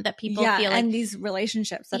brand that people feel like. And these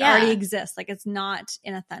relationships that already exist. Like, it's not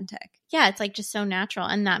inauthentic. Yeah. It's like just so natural.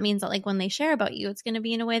 And that means that like when they share about you, it's going to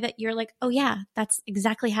be in a way that you're like, oh yeah, that's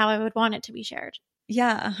exactly how I would want it to be shared.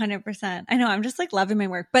 Yeah, 100%. I know. I'm just like loving my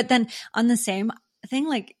work. But then on the same thing,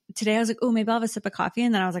 like today I was like, oh, maybe I'll have a sip of coffee.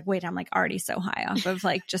 And then I was like, wait, I'm like already so high off of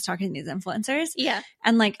like just talking to these influencers. Yeah.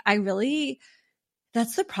 And like,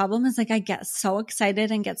 that's the problem, is like I get so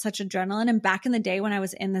excited and get such adrenaline. And back in the day when I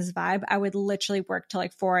was in this vibe, I would literally work till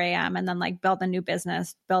like 4 a.m. and then like build a new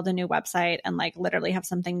business, build a new website, and like literally have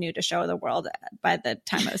something new to show the world by the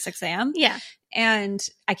time it was 6 a.m. Yeah. And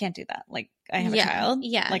I can't do that. Like, I have a child.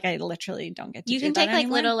 Yeah. Like, I literally don't get to you do can that take like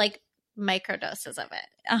anymore. little like micro doses of it.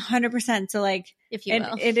 100%. So like, if you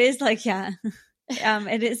will. It is like, yeah.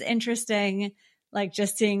 It is interesting, like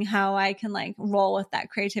just seeing how I can like roll with that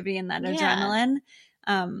creativity and that adrenaline.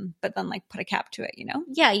 But then like put a cap to it, you know?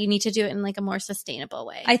 Yeah, you need to do it in like a more sustainable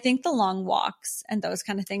way. I think the long walks and those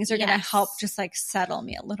kind of things are going to help just like settle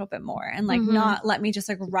me a little bit more and like not let me just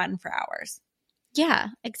like run for hours. Yeah,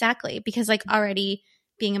 exactly. Because like already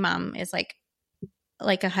being a mom is like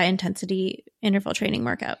a high intensity interval training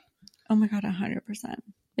workout. Oh my God, 100%.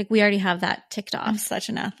 Like we already have that ticked off. I'm such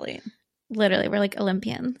an athlete. Literally, we're like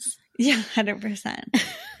Olympians. Yeah, 100%.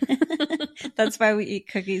 That's why we eat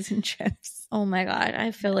cookies and chips. Oh my God.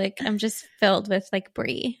 I feel like I'm just filled with like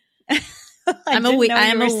brie. I'm a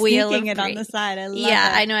wheel of it on the side. I love it.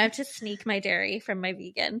 I know. I have to sneak my dairy from my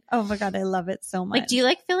vegan. Oh my God, I love it so much. Like, do you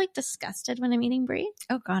like feel like disgusted when I'm eating brie?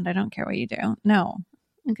 Oh God, I don't care what you do. No.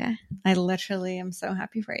 Okay. I literally am so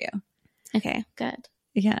happy for you. Okay, good.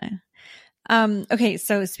 Yeah. Okay,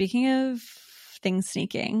 so speaking of things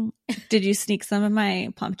sneaking, did you sneak some of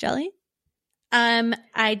my plump jelly?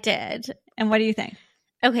 I did. And what do you think?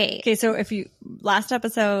 Okay, so last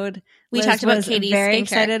episode we talked about Katie's very skincare.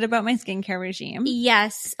 Excited about my skincare regime.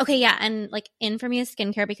 Yes. Okay, yeah, and like in for me is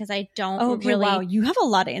skincare because I don't really. Wow, you have a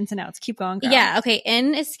lot of ins and outs. Keep going, girl. Yeah. Okay,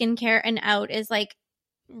 in is skincare and out is like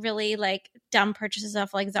really like dumb purchases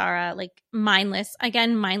off like Zara, like mindless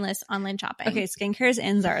online shopping. Okay, skincare is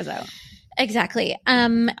in, Zara's out. Exactly.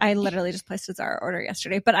 I literally just placed a Zara order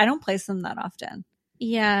yesterday, but I don't place them that often.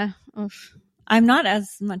 Yeah. Oof. I'm not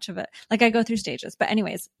as much of it. Like I go through stages, but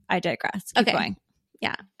anyways, I digress. Keep going.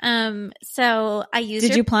 Yeah. So I used.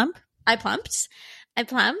 Did you plump? I plumped,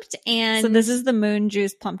 and so this is the Moon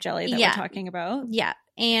Juice plump jelly that we're talking about. Yeah,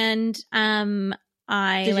 and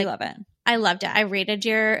Did you love it? I loved it. I rated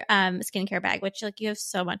your skincare bag, which like you have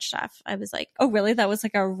so much stuff. I was like, oh really? That was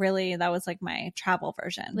like my travel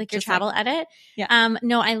version, like your travel edit. Yeah.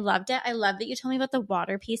 No, I loved it. I love that you told me about the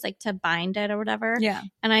water piece, like to bind it or whatever. Yeah.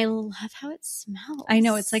 And I love how it smells. I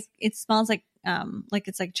know it's like it smells like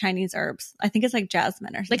it's like Chinese herbs. I think it's like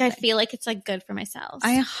jasmine or something. Like I feel like it's like good for my cells.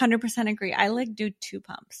 I 100% agree. I like do 2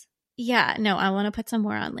 pumps. Yeah. No, I want to put some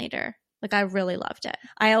more on later. Like I really loved it.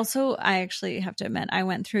 I actually have to admit, I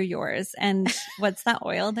went through yours. And what's that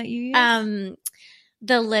oil that you use?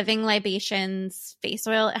 The Living Libations face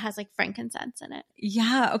oil. It has like frankincense in it.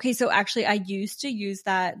 Yeah. Okay. So actually, I used to use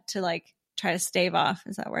that to like try to stave off.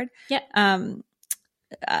 Is that a word? Yeah.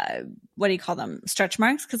 What do you call them? Stretch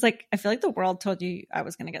marks? Because like I feel like the world told you I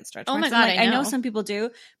was going to get stretch marks. Oh my God, like, I know some people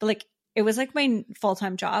do, but like it was like my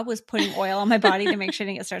full-time job was putting oil on my body to make sure I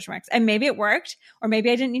didn't get stretch marks. And maybe it worked, or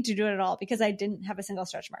maybe I didn't need to do it at all because I didn't have a single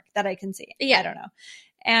stretch mark that I can see. Yeah. I don't know.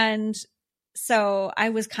 And so I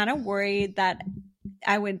was kind of worried that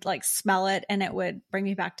I would like smell it and it would bring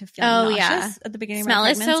me back to feeling nauseous at the beginning Smell of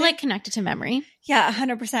my is pregnancy. so like connected to memory. Yeah,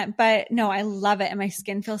 100%. But no, I love it. And my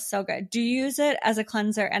skin feels so good. Do you use it as a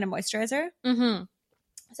cleanser and a moisturizer? Mm-hmm.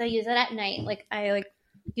 So I use it at night. Like I like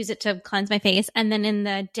use it to cleanse my face. And then in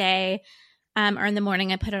the day or in the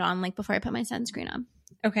morning, I put it on like before I put my sunscreen on.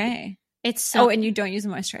 Okay. It's so. Oh, and you don't use a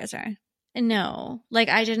moisturizer? No. Like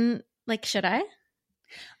I didn't, like should I?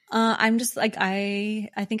 I'm just like I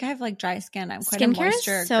think I have like dry skin. I'm quite a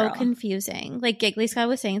moisture is so girl. Confusing. Like Giggly Scott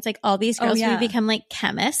was saying, it's like all these girls who become like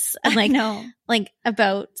chemists and like like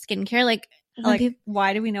about skincare. Like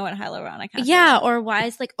why do we know what hyaluronic acid? Yeah, or why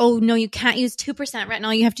is like, oh no, you can't use 2%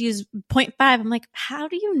 retinol. You have to use 0.5. I'm like, how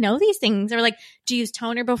do you know these things? Or like, do you use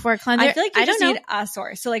toner before cleanser? I feel like you just need a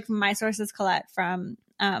source. So like my source is Colette from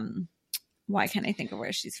why can't I think of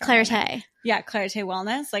where she's from? Clarité. Yeah, Clarité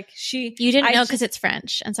Wellness. Like you didn't know because it's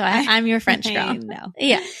French, and so I'm your French girl. I know.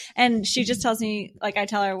 Yeah, and she just tells me, like, I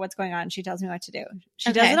tell her what's going on. She tells me what to do.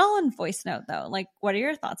 She does it all in voice note, though. Like, what are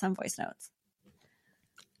your thoughts on voice notes?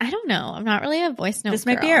 I don't know. I'm not really a voice note This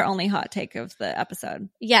might be girl. our only hot take of the episode.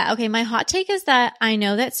 Yeah. Okay. My hot take is that I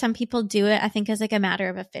know that some people do it, I think, as like a matter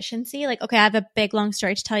of efficiency. Like, okay, I have a big, long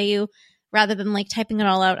story to tell you. Rather than like typing it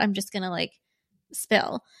all out, I'm just going to like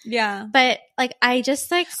spill. Yeah. But like, I just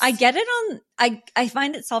like, I get it on, I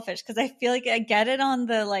find it selfish because I feel like I get it on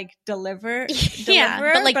the like deliverer,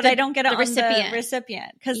 but I don't get it on the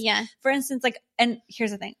recipient. Because yeah. for instance, like, and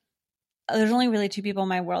here's the thing. There's only really 2 people in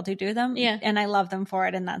my world who do them. Yeah. And I love them for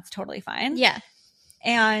it. And that's totally fine. Yeah.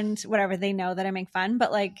 And whatever, they know that I make fun.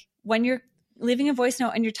 But like when you're leaving a voice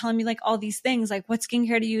note and you're telling me like all these things, like what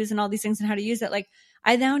skincare to use and all these things and how to use it, like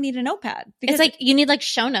I now need a notepad. Because it's like you need like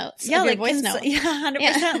show notes. Yeah, of your like voice note. Yeah, 100%.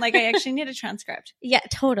 Yeah. Like I actually need a transcript. Yeah,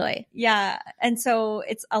 totally. Yeah. And so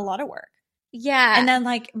it's a lot of work. Yeah. And then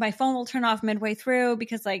like my phone will turn off midway through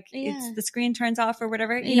because like it's the screen turns off or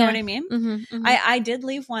whatever. You know what I mean? Mm-hmm, mm-hmm. I did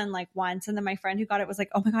leave one like once, and then my friend who got it was like,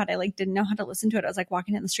 oh my God, I like didn't know how to listen to it. I was like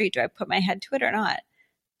walking in the street. Do I put my head to it or not?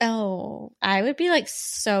 Oh, I would be like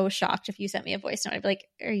so shocked if you sent me a voice note. I'd be like,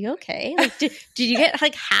 are you okay? Like, did you get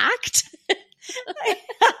like hacked?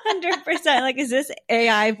 100%. Like, is this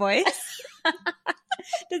AI voice?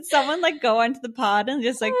 Did someone like go onto the pod and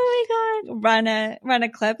just like, oh my God, run a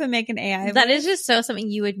clip and make an AI That voice? is just so something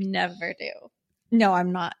you would never do. No,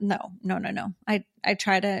 I'm not. No. I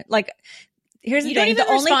try to like. Here's the you thing. Don't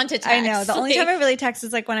even respond to text. I know. The only time I really text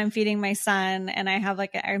is like when I'm feeding my son and I have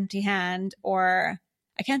like an empty hand, or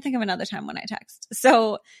I can't think of another time when I text.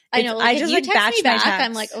 So I know. Like, I just you like text batch me my back, text.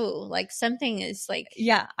 I'm like, oh, like something is like.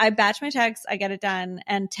 Yeah, I batch my text. I get it done,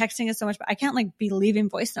 and texting is so much. I can't like be leaving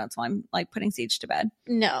voice notes while I'm like putting Siege to bed.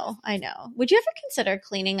 No, I know. Would you ever consider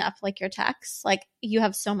cleaning up like your texts? Like you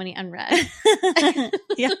have so many unread.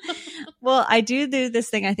 Yeah. Well, I do this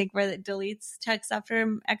thing I think where it deletes text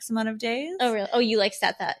after X amount of days. Oh really? Oh, you like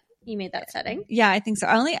set that? You made that setting? Yeah, I think so.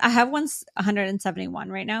 I have 171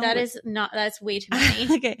 right now. That's way too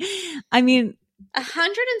many. Okay. I mean,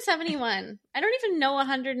 171. I don't even know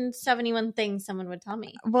 171 things someone would tell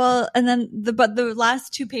me. Well, and then the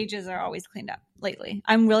last 2 pages are always cleaned up lately.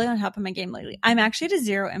 I'm really on top of my game lately. I'm actually at a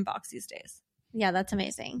 0 inbox these days. Yeah, that's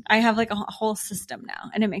amazing. I have like a whole system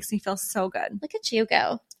now, and it makes me feel so good. Look at you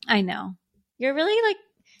go. I know. You're really like,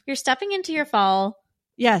 you're stepping into your fall.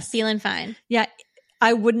 Yes. Feeling fine. Yeah.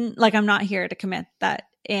 I wouldn't, like, I'm not here to commit that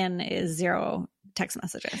in is 0 text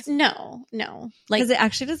messages. No. Like, because it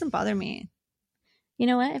actually doesn't bother me. You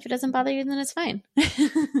know what? If it doesn't bother you, then it's fine.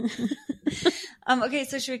 Okay,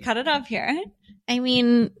 so should we cut it off here? I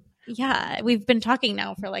mean, yeah, we've been talking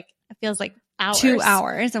now for like, it feels like hours. 2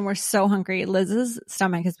 hours, and we're so hungry. Liz's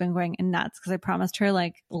stomach has been going nuts because I promised her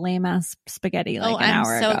like lame ass spaghetti like an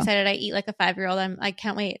hour ago. I'm so excited. I eat like a 5-year-old. I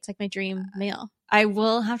can't wait. It's like my dream meal. I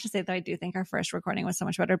will have to say that I do think our first recording was so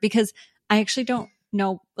much better because I actually don't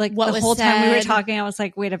know, like what the was whole time we were said. talking, I was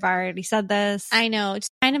like, wait, have I already said this? I know.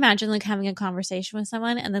 Just trying to imagine like having a conversation with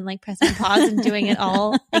someone and then like pressing pause and doing it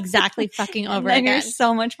all exactly fucking over and again. You're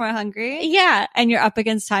so much more hungry. Yeah. And you're up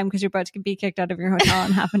against time because you're about to be kicked out of your hotel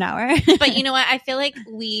in half an hour. But you know what? I feel like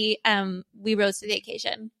we rose to the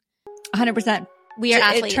occasion. 100%. We are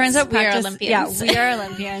athletes. It turns out we are practice. Olympians. Yeah, we are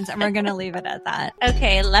Olympians, and we're going to leave it at that.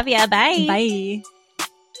 Okay. Love ya. Bye. Bye.